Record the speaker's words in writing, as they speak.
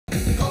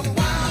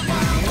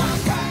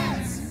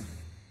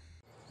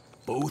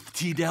Both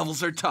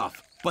T-Devils are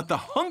tough, but the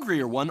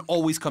hungrier one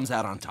always comes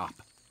out on top.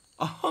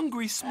 A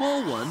hungry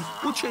small one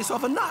will chase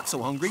off a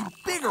not-so-hungry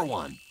bigger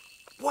one.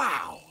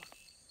 Wow!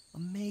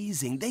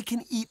 Amazing. They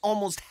can eat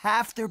almost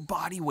half their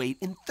body weight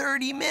in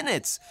 30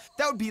 minutes.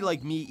 That would be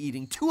like me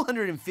eating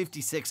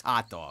 256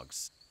 hot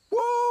dogs.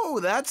 Whoa,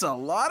 that's a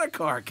lot of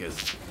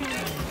carcass.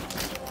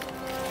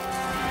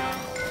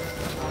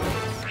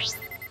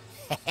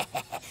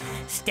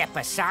 Step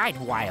aside,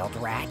 wild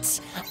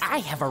rats. I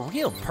have a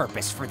real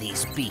purpose for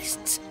these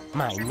beasts.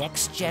 My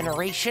next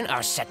generation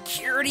of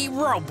security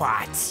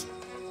robots.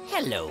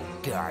 Hello,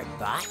 guard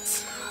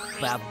bots.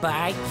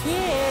 Bye-bye,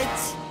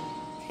 kids.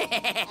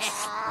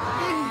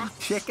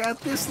 Check out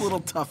this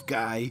little tough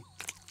guy.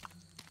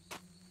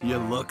 You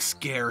look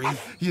scary,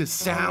 you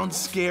sound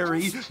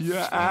scary, you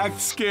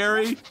act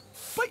scary,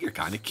 but you're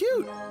kind of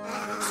cute.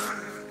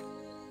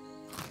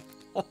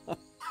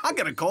 I'm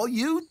gonna call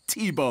you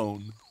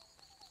T-Bone.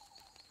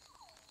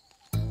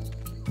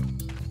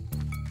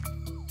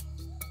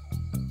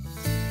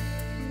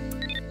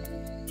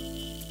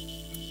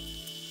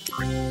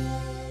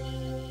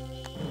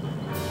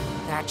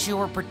 Thought you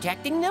were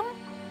protecting them?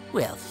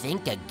 Well,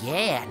 think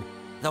again.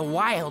 The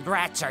wild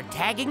rats are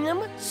tagging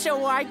them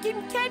so I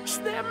can catch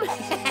them.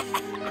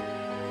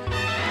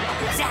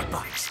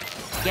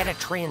 Zapbox, get a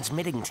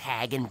transmitting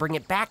tag and bring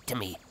it back to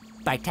me.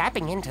 By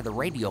tapping into the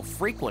radio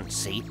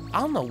frequency,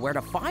 I'll know where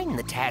to find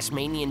the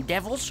Tasmanian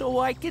devil so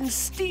I can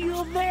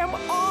steal them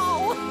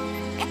all.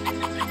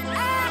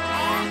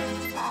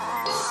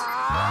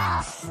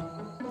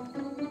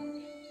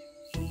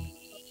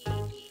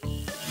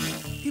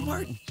 Hey,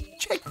 Martin,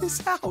 check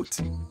this out.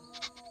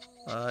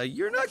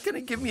 You're not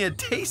gonna give me a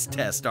taste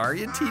test, are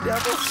you,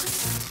 T-Devil?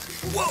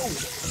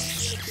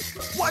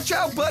 Whoa! Watch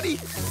out, buddy!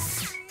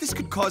 This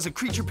could cause a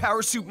creature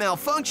power suit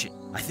malfunction.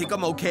 I think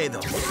I'm okay,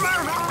 though.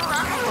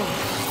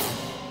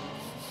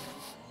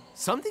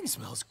 Something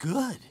smells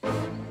good.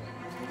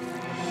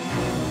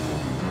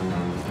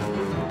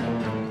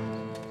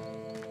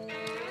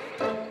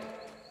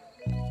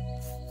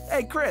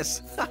 Hey,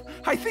 Chris,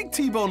 I think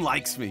T-Bone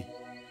likes me.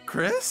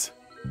 Chris?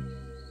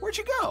 Where'd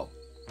you go?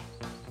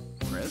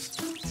 Chris?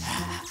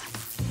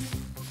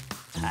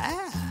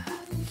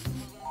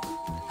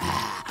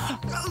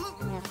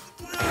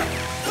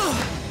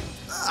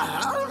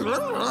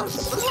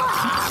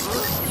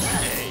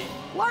 Hey,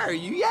 why are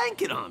you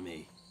yanking on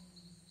me?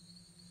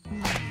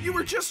 You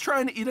were just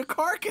trying to eat a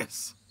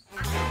carcass.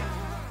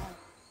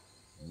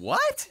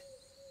 What?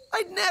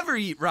 I'd never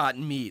eat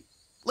rotten meat.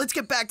 Let's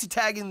get back to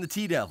tagging the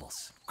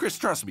T-Devils. Chris,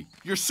 trust me,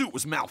 your suit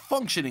was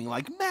malfunctioning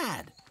like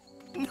mad.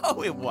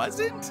 No, it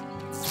wasn't.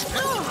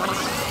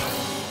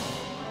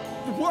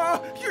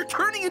 Whoa, you're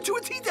turning into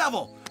a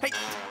T-Devil. Hey,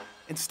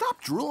 and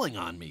stop drooling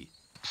on me.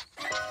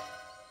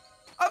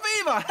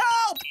 Aviva,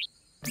 help!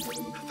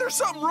 There's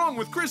something wrong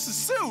with Chris's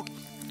suit.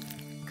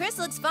 Chris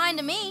looks fine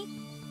to me.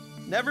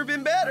 Never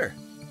been better.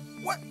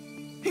 What?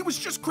 He was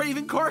just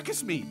craving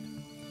carcass meat.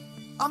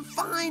 I'm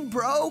fine,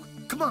 bro.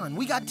 Come on,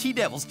 we got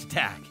T-Devils to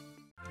tag.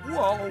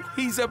 Whoa,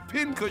 he's a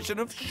pincushion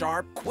of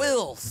sharp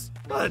quills.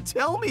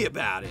 Tell me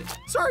about it.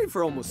 Sorry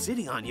for almost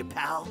sitting on you,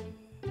 pal.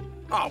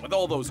 Oh, with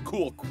all those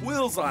cool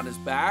quills on his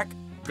back,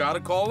 gotta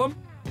call him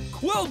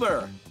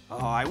Quilber. Oh,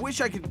 I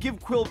wish I could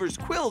give Quilber's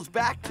quills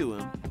back to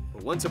him.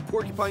 But once a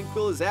porcupine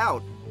quill is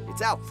out,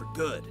 it's out for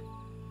good.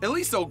 At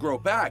least they'll grow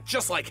back,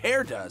 just like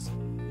hair does.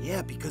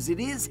 Yeah, because it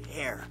is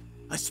hair.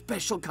 A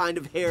special kind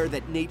of hair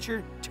that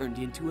nature turned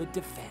into a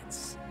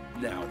defense.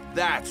 Now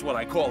that's what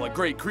I call a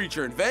great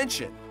creature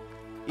invention.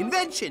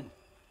 Invention!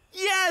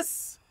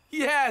 Yes!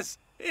 Yes!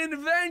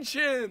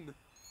 Invention!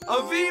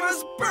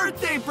 Aviva's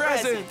birthday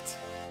present!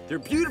 They're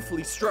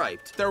beautifully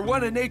striped. They're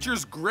one of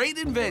nature's great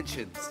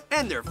inventions.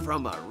 And they're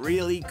from a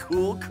really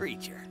cool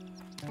creature.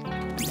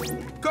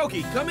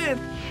 Koki, come in.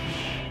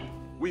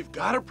 We've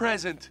got a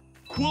present.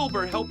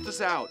 Quilber helped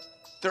us out.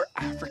 They're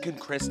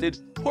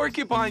African-crested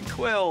porcupine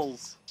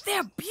quills.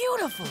 They're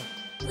beautiful.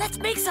 Let's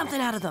make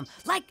something out of them,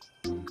 like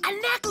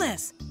a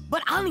necklace.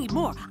 But I'll need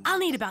more. I'll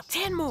need about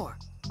 10 more.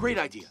 Great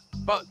idea.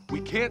 But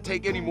we can't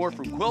take any more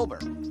from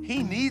Quilber.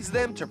 He needs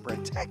them to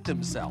protect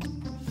himself.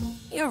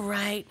 You're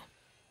right.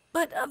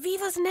 But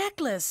Aviva's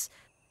necklace,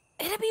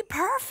 it'd be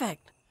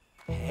perfect.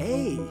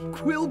 Hey,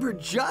 Quilber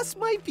just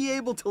might be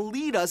able to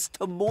lead us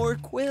to more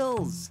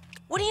quills.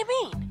 What do you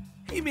mean?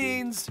 He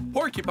means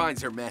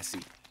porcupines are messy.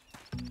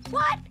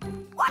 What?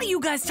 What are you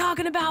guys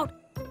talking about?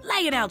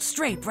 Lay it out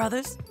straight,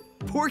 brothers.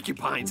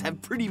 Porcupines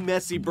have pretty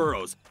messy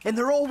burrows, and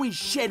they're always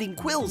shedding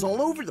quills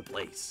all over the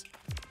place.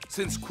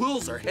 Since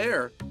quills are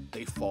hair,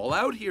 they fall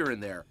out here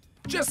and there,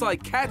 just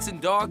like cats and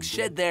dogs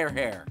shed their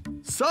hair.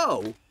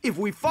 So, if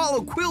we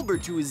follow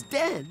Quilber to his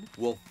den,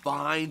 we'll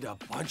find a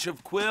bunch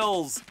of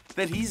quills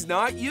that he's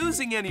not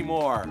using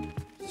anymore.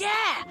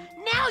 Yeah,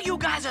 now you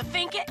guys are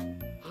thinking.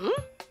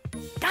 Huh?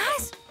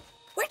 Guys,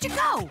 where'd you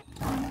go?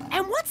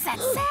 And what's that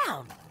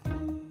sound?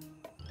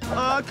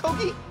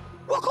 Koki,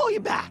 we'll call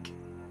you back.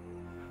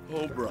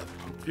 Oh, brother,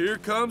 here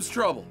comes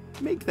trouble.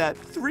 Make that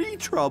 3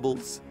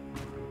 troubles.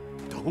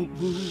 Don't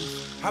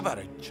move. How about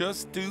I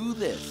just do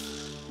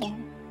this?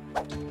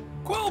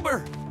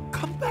 Quilber,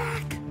 come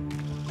back.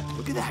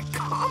 Look at that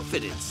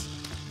confidence.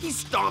 He's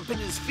stomping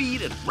his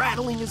feet and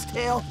rattling his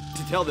tail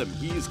to tell them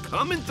he's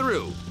coming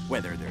through,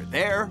 whether they're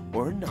there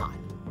or not.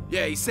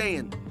 Yeah, he's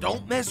saying,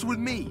 don't mess with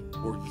me,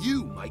 or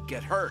you might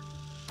get hurt.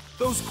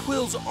 Those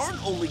quills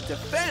aren't only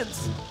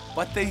defense,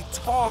 but they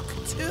talk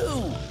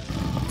too.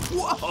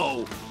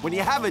 Whoa! When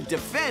you have a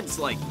defense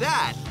like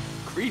that,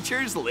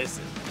 creatures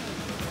listen.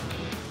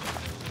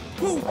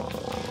 Whoa!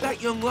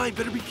 That young lion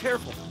better be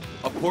careful.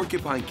 A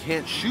porcupine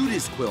can't shoot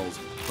his quills,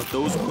 but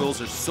those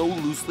quills are so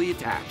loosely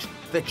attached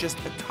that just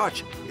a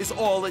touch is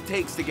all it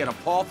takes to get a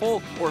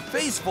pawful or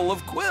face full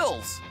of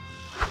quills.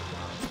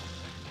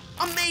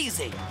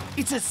 Amazing!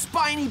 It's a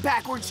spiny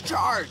backwards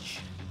charge.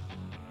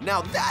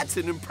 Now that's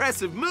an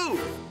impressive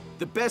move.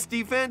 The best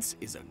defense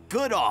is a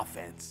good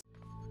offense.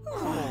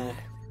 Oh.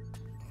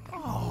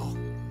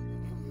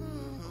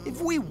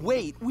 If we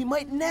wait, we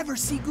might never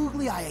see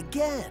Googly Eye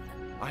again.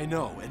 I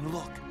know, and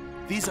look,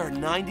 these are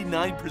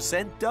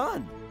 99%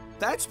 done.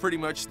 That's pretty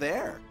much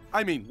there.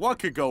 I mean, what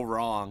could go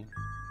wrong?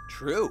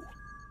 True.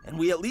 And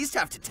we at least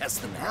have to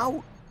test them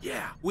out.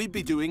 Yeah, we'd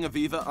be doing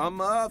Aviva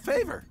a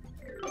favor.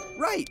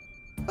 Right,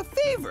 a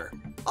favor.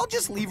 I'll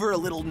just leave her a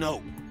little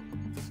note.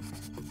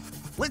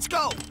 Let's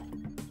go.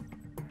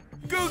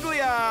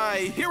 Googly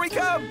Eye, here we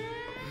come.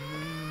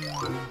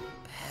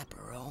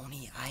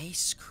 Pepperoni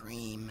ice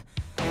cream.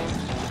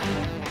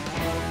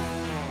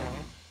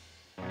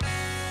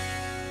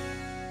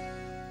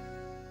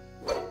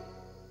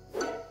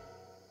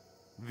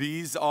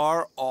 These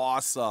are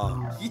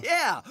awesome.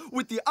 Yeah,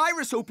 with the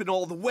iris open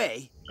all the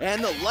way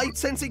and the light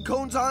sensing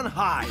cones on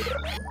high.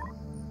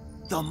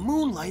 The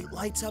moonlight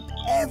lights up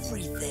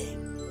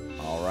everything.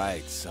 All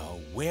right, so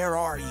where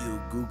are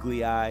you,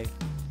 Googly Eye?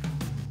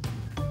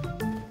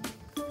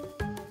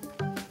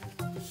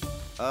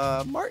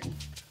 Martin,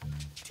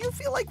 do you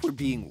feel like we're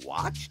being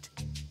watched?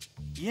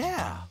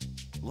 Yeah,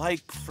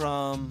 like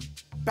from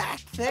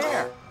back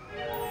there.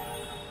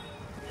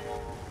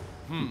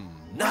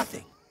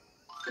 Nothing.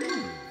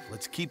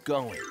 Let's keep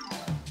going.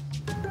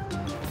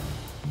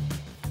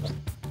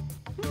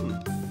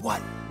 What?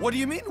 What do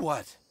you mean,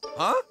 what?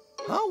 Huh?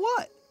 Huh,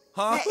 what?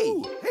 Huh? Hey,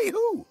 who? Hey,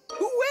 who?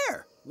 Who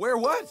where? Where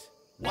what?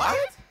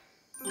 What?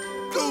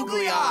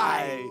 Googly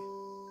Eye!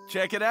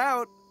 Check it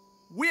out.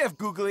 We have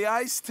googly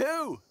eyes,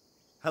 too.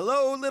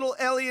 Hello, little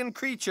alien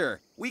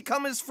creature. We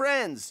come as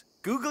friends.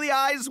 Googly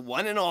eyes,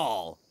 one and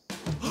all.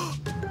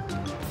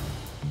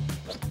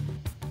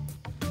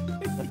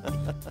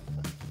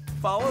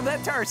 Follow that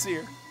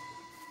tarsier.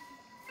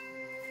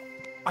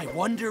 I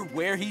wonder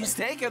where he's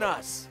taking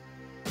us.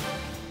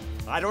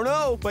 I don't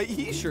know, but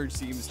he sure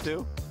seems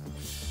to.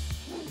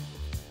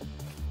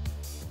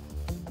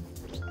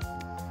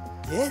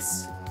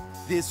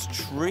 This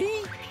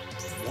tree?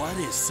 What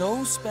is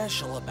so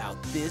special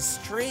about this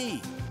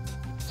tree?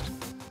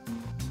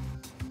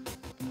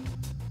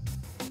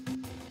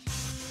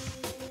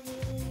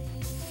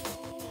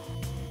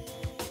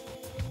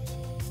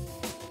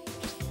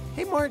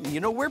 Hey, Martin, you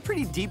know, we're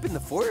pretty deep in the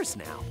forest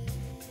now.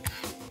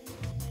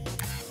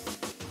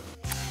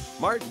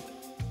 Martin?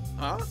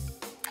 Huh?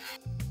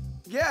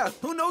 Yeah,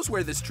 who knows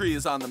where this tree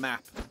is on the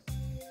map?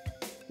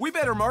 We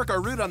better mark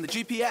our route on the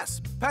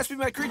GPS. Pass me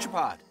my creature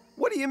pod.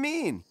 What do you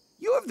mean?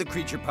 You have the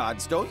creature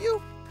pods, don't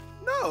you?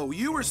 No,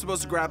 you were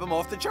supposed to grab them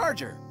off the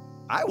charger.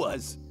 I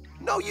was.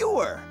 No, you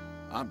were.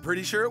 I'm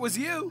pretty sure it was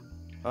you.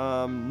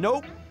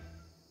 Nope.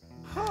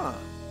 Huh.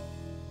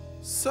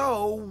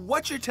 So,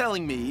 what you're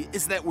telling me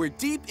is that we're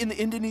deep in the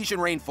Indonesian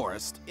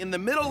rainforest, in the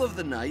middle of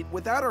the night,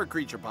 without our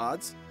creature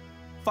pods,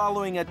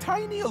 following a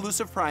tiny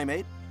elusive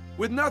primate,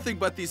 with nothing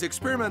but these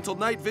experimental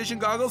night vision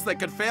goggles that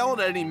could fail at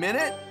any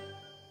minute?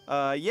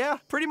 Yeah,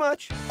 pretty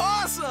much.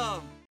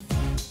 Awesome!